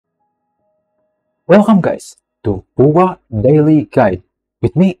Welcome guys to Buwa Daily Guide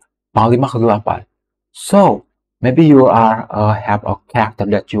with me, Panglimakegelapan. So, maybe you are have a character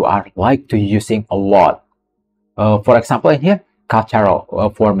that you are like to using a lot. For example, in here, Calcharo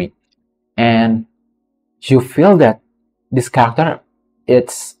for me. And you feel that this character,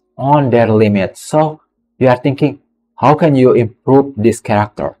 it's on their limit. So, you are thinking, how can you improve this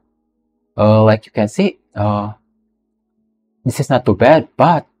character? Like you can see, this is not too bad,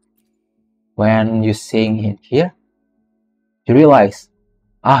 but when you sing in here, you realize,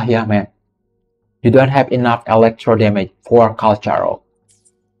 yeah man, you don't have enough electro damage for Calcharo.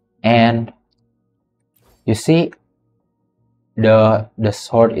 And you see, the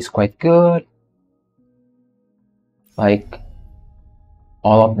sword is quite good. Like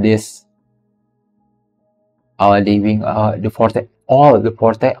all of this already being the forte,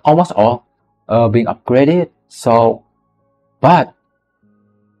 almost all being upgraded. So, but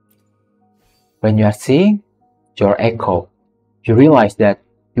when you are seeing your echo, you realize that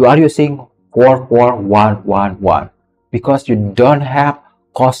you are using 44111 because you don't have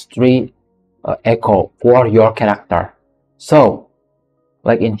cost 3 echo for your character. So,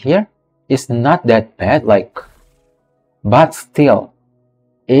 like in here, it's not that bad, like, but still,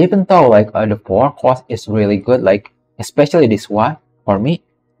 even though like the 4 cost is really good, like especially this one for me,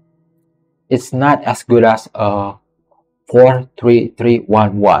 it's not as good as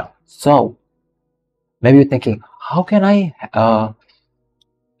 43311. So maybe you're thinking, how can I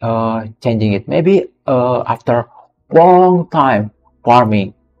changing it? Maybe after long time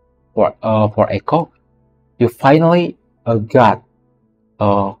farming for echo, you finally got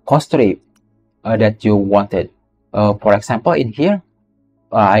cost 3 that you wanted. For example, in here,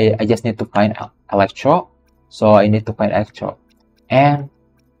 I just need to find electro, so I need to find electro. And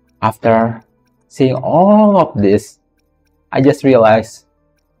after seeing all of this, I just realized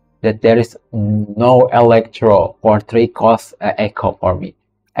that there is no electro for 3 cost echo for me,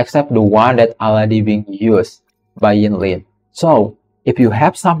 except the one that already being used by Yinlin. So if you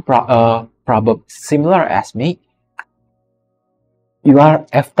have some problem similar as me, you are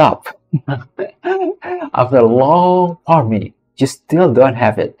effed up. After long farming, you still don't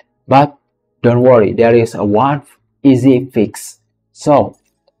have it. But don't worry, there is a one easy fix. So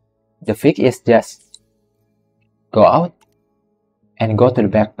the fix is just go out and go to the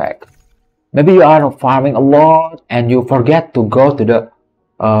backpack. Maybe you are farming a lot and you forget to go to the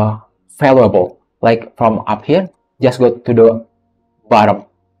valuable. Like from up here, just go to the bottom.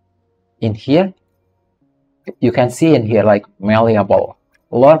 In here, you can see in here like malleable,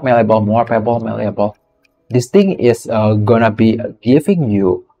 a lot malleable, more malleable. This thing is gonna be giving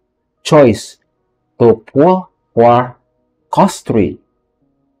you choice to pull for cost 3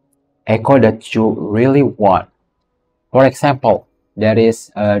 echo that you really want. For example, there is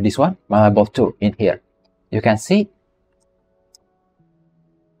this one, malleable 2 in here. You can see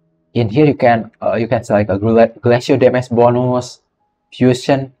in here you can select a glacial damage bonus,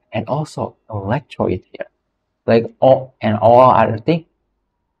 fusion, and also electro in here. Like all other thing.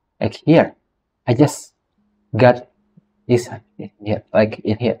 Like here, I just got this in here, like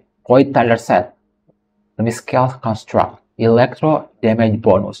in here. Void Thunder set. Let me scale construct. Electro damage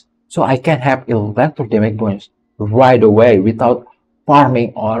bonus. So I can have electro damage bonus right away without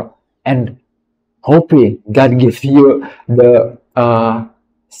farming and hoping God gives you the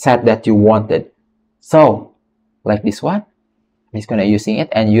set that you wanted. So like this one, I'm just gonna using it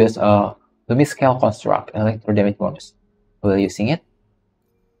and use let me scale construct electro damage bonus. We're using it,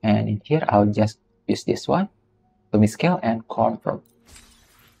 and in here I'll just use this one. Let me scale and confirm.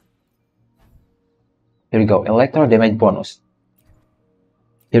 Here we go, electro damage bonus.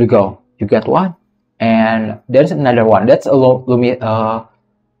 Here we go, you get one, and there's another one. That's a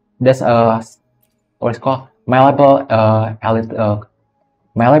what's called malleable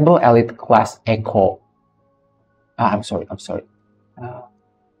elite class echo. I'm sorry.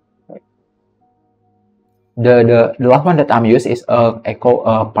 The last one that I'm using is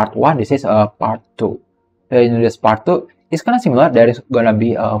echo part 1. This is part 2. In this part 2, it's kind of similar. There is gonna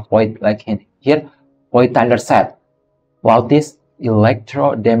be a void, like in here, void thunder set. While this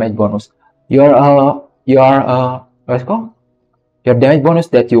electro damage bonus, your what's called, your damage bonus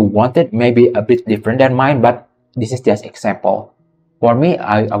that you wanted may be a bit different than mine, but this is just example. For me,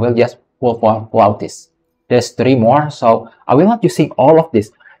 I will just pull out this. There's 3 more, so I will not using all of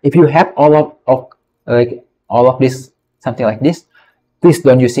this. If you have all of this, something like this, please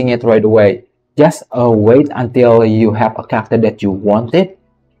don't using it right away. Just wait until you have a character that you wanted.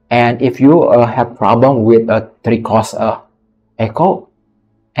 And if you have problem with a 3 cost echo,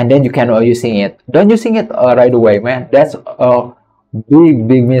 and then you can using it. Don't using it right away, man. That's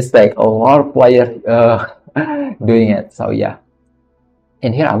big mistake. A lot of players doing it. So yeah,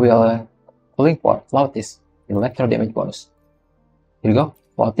 in here I will pulling for Flautis electro damage bonus. Here we go,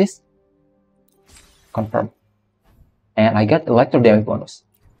 Flautis, confirm, and I get electro damage bonus.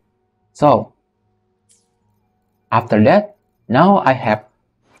 So after that, now I have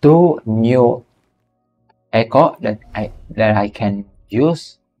two new echo that I can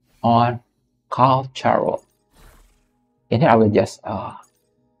use on cultural. In here I will just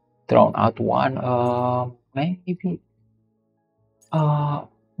throw out one maybe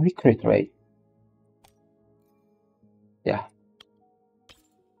recruit rate. Yeah,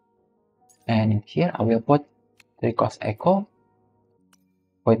 and in here I will put 3 cost echo,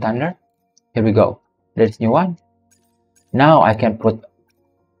 void thunder. Here we go, there's new one. Now I can put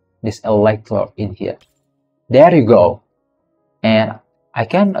this electro in here. There you go, and I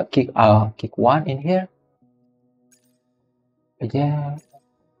can kick one in here. Yeah,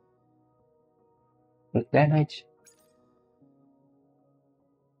 with damage.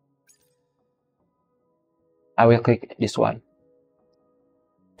 I will click this one.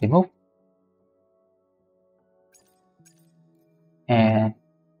 Remove. And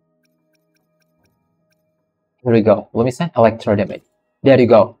here we go. Luminescent electro damage. There you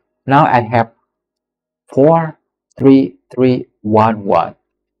go. Now I have 4, 3, 3, 1, 1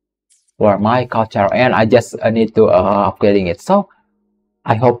 for my culture, and I just need to upgrading it. So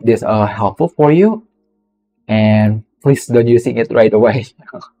I hope this helpful for you, and please don't using it right away.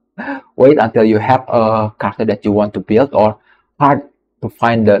 Wait until you have a character that you want to build or hard to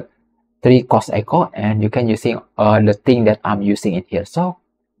find the 3 cost echo, and you can using the thing that I'm using in here. So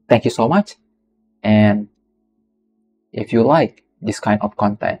thank you so much, and if you like this kind of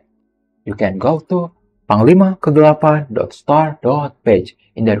content, you can go to panglimakegelapan.star.page.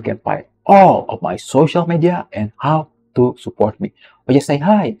 In there you can find all of my social media and how to support me, or just say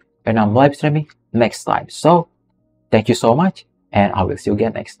hi when I'm live streaming next time. So thank you so much, and I will see you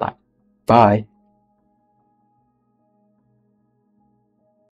again next time. Bye.